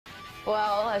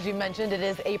Well, as you mentioned, it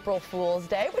is April Fool's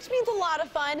Day, which means a lot of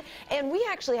fun. And we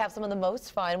actually have some of the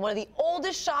most fun, one of the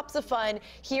oldest shops of fun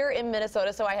here in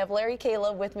Minnesota. So I have Larry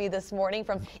Kahlow with me this morning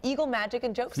from Eagle Magic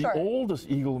and Joke Store. The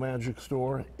oldest Eagle Magic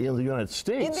store in the United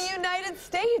States. In the United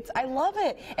States. I love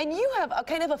it. And you have a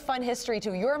kind of a fun history,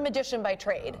 too. You're a magician by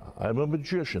trade. I'm a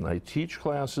magician. I teach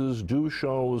classes, do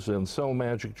shows, and sell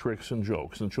magic tricks and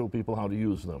jokes and show people how to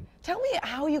use them. Tell me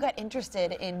how you got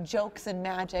interested in jokes and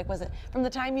magic. Was it from the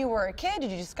time you were a kid? Did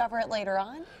you discover it later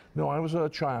on? No, I was a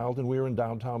child, and we were in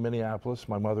downtown Minneapolis,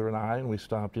 my mother and I, and we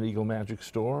stopped at Eagle Magic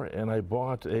Store, and I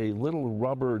bought a little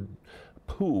rubber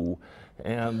poo,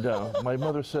 and my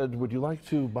mother said, would you like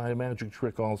to buy a magic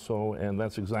trick also? And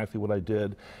that's exactly what I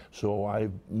did. So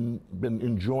I've been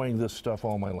enjoying this stuff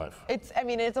all my life. I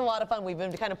mean, it's a lot of fun. We've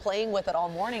been kind of playing with it all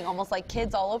morning, almost like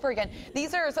kids all over again.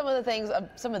 These are some of the things,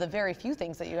 some of the very few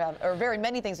things that you have, or very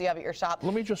many things you have at your shop.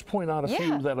 Let me just point out a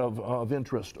few that of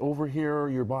interest. Over here,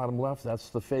 your bottom left, that's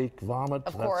the fake vomit.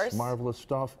 Of course. That's marvelous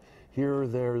stuff. Here,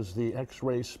 there's the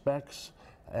X-ray specs.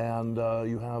 And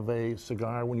you have a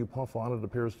cigar. When you puff on it, it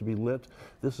appears to be lit.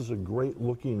 This is a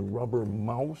great-looking rubber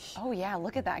mouse. Oh, yeah,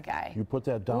 look at that guy. You put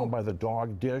that down by the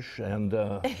dog dish, and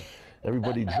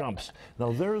everybody jumps.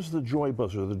 Now, there's the joy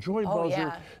buzzer. The joy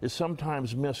buzzer is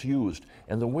sometimes misused.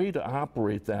 And the way to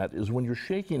operate that is when you're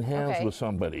shaking hands with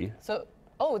somebody. So,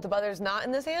 oh, the buzzer's not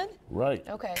in this hand? Right.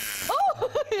 Okay.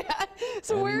 Oh, yeah.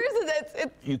 So and where is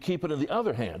it? You keep it in the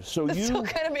other hand. So this still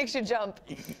kind of makes you jump.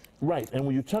 Right. And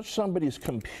when you touch somebody's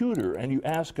computer and you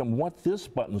ask them what this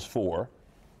button's for,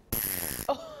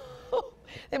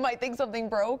 they might think something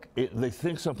broke. They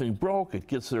think something broke. It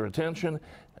gets their attention.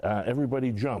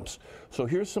 Everybody jumps. So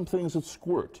here's some things that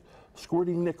squirt.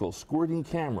 Squirting nickel, squirting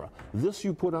camera. This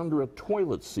you put under a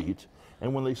toilet seat,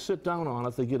 and when they sit down on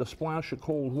it, they get a splash of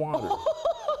cold water.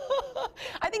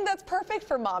 I think that's perfect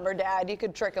for mom or dad. You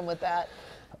could trick them with that.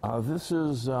 This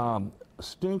is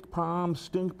stink palm,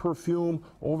 stink perfume.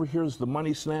 Over here's the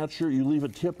money snatcher. You leave a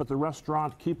tip at the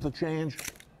restaurant, keep the change,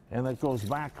 and that goes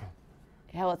back.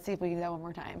 Yeah, let's see if we can do that one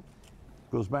more time.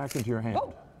 Goes back into your hand.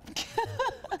 Oh.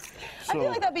 I feel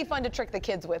like that'd be fun to trick the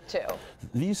kids with, too.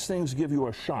 These things give you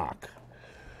a shock.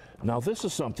 Now, this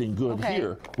is something good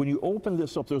here. When you open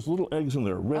this up, there's little eggs in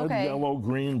there. Red, yellow,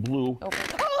 green, blue.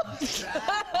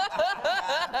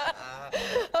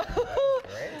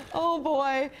 Oh,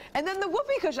 boy. And then the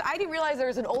whoopee cushion. I didn't realize there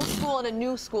was an old school and a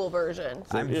new school version.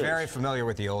 I'm very familiar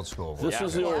with the old school. This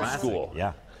is the old school.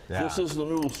 Yeah. This is the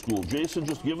new school. Jason,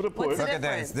 just give it a push. Look at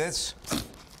this.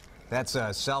 That's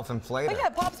a self-inflator. Oh, yeah,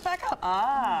 it pops back up.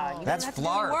 Ah, you that's don't have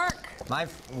flarp. to do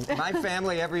work. My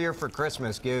family every year for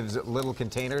Christmas gives little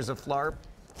containers of flarp,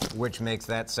 which makes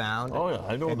that sound. Oh, yeah,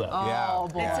 I know that. Oh,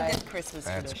 boy. It's a good Christmas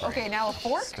tradition. Okay, now a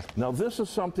fork? Now, this is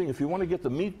something, if you want to get the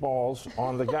meatballs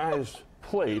on the guy's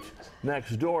plate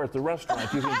next door at the restaurant,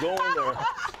 you can go in there,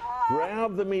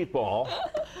 grab the meatball,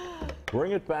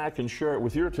 bring it back, and share it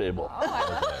with your table.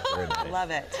 Oh, very nice.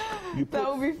 Love it. That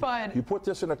would be fun. You put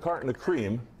this in a carton of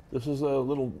cream. This is a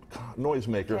little noise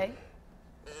maker. Okay.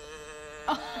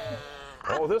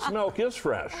 Oh, this milk is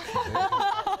fresh.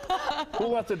 Who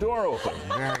let the door open?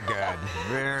 Very good.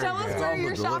 Very Tell us where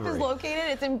your shop is located.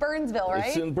 It's in Burnsville, right?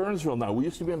 It's in Burnsville now. We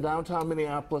used to be in downtown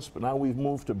Minneapolis, but now we've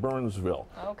moved to Burnsville.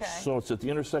 Okay. So it's at the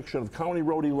intersection of County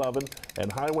Road 11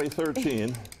 and Highway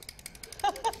 13.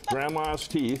 Grandma's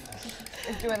teeth.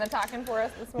 Is doing the talking for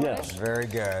us this morning? Yes. Very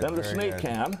good. Then the snake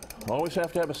can. Always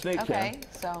have to have a snake can. Okay,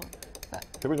 so.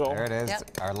 Here we go. There it is.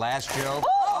 Yep. Our last joke.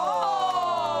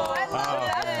 Oh! I love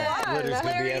that.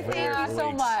 Larry, thank you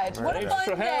so much. What a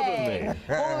fun day.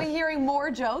 We'll be hearing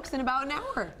more jokes in about an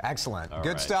hour. Excellent.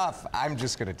 Good stuff. I'm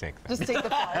just going to take that. Just take the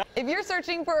fun. If you're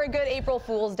searching for a good April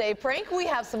Fool's Day prank, we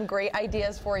have some great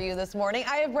ideas for you this morning.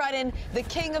 I have brought in the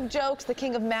king of jokes, the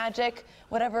king of magic,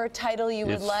 whatever title you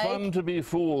would like. It's fun to be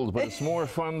fooled, but it's more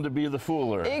fun to be the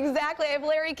fooler. Exactly. I have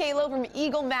Larry Kahlow from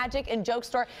Eagle Magic and Joke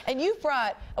Store, and you've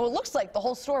brought, well, it looks like the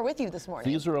whole store with you this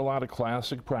morning. These are a lot of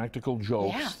classic practical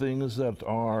jokes, things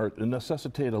that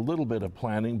necessitate a little bit of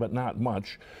planning, but not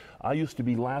much. I used to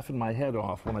be laughing my head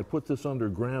off when I put this under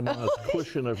Grandma's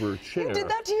cushion of her chair. You did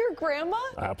that to your grandma?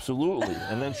 Absolutely.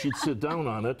 And then she'd sit down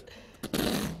on it.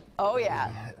 Oh,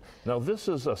 yeah. Now, this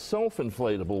is a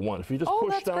self-inflatable one. If you just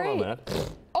push down on that.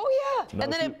 Oh, yeah. Now,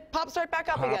 And then it pops right back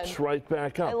up again. Pops right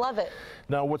back up. I love it.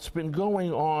 Now, what's been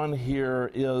going on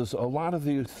here is a lot of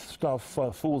the stuff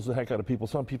fools the heck out of people.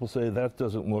 Some people say that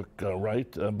doesn't look right,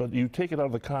 but you take it out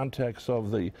of the context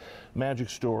of the magic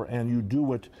store and you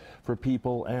do it for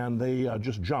people and they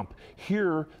just jump.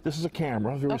 Here, this is a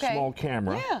camera, a very small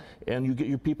camera, and you get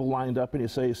your people lined up and you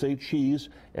say cheese,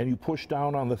 and you push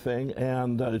down on the thing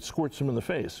and it squirts them in the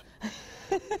face.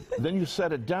 Then you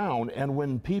set it down, and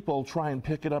when people try and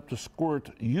pick it up to squirt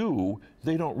you,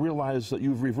 they don't realize that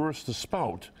you've reversed the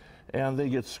spout, and they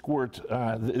get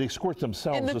they squirt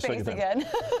themselves in the face again.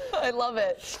 I love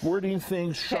it. Squirting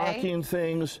things, shocking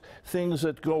things, things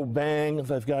that go bang.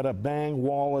 They've got a bang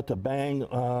wallet, a bang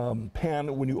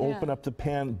pen. When you open up the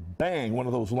pen, bang, one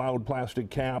of those loud plastic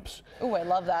caps. Ooh, I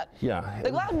love that. Yeah.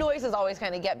 The loud noises always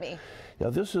kind of get me. Now,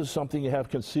 this is something you have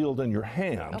concealed in your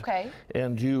hand. Okay.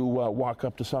 And you walk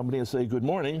up to somebody and say, "Good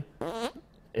morning."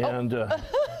 And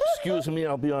excuse me,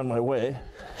 I'll be on my way.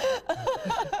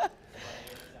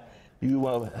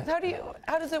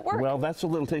 How does it work? Well,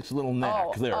 takes a little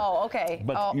knack there. Oh, okay.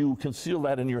 But you conceal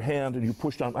that in your hand and you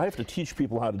push down. I have to teach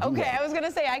people how to do that. Okay, I was going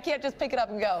to say, I can't just pick it up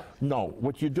and go. No,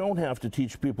 what you don't have to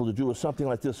teach people to do is something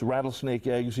like this: rattlesnake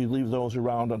eggs. You leave those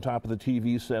around on top of the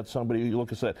TV set. Somebody, you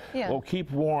look and say, "Oh, keep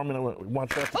warm," and I watch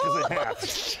that because it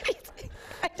has.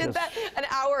 I did that an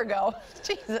hour ago.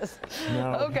 Jesus.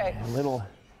 Now, okay. A little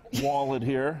wallet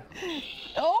here.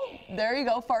 Oh, there you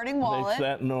go, farting wallet. Makes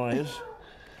that noise.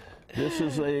 This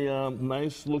is a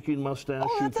nice looking mustache.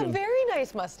 Oh, that's a very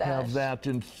nice mustache. Have that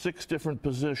in 6 different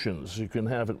positions. You can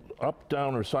have it up,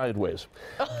 down, or sideways.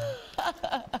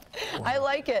 I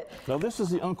like it. Now, this is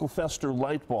the Uncle Fester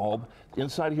light bulb.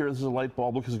 Inside here, this is a light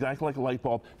bulb because it's exactly like a light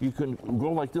bulb. You can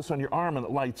go like this on your arm and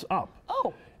it lights up.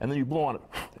 Oh. And then you blow on it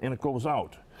and it goes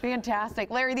out. Fantastic.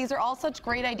 Larry, these are all such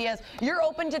great ideas. You're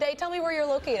open today. Tell me where you're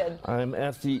located. I'm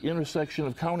at the intersection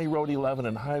of County Road 11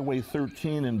 and Highway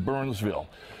 13 in Burnsville.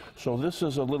 So this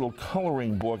is a little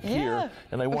coloring book here,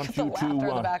 and I want you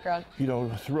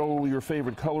to, throw your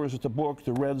favorite colors at the book: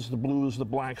 the reds, the blues, the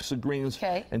blacks, the greens,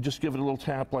 and just give it a little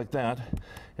tap like that.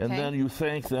 And then you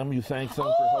thank them. You thank them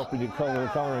for helping you color the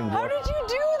coloring book. How did you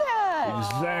do that?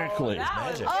 Exactly.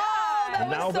 Magic. Oh, that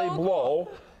and now was so they cool. blow,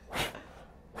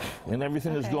 and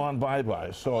everything has gone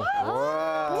bye-bye. So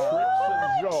tricks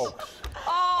and jokes.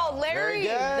 Oh, Larry,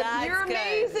 you're good.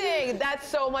 amazing. That's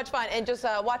so much fun. And just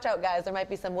watch out, guys. There might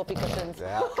be some whoopee cushions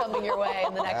coming your way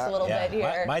in the next little bit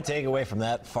here. My takeaway from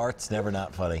that: farts never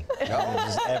not funny.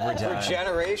 Just every time. For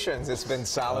generations, it's been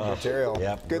solid material.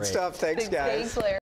 Yep, Good great. stuff. Thanks, guys. Thanks, Larry.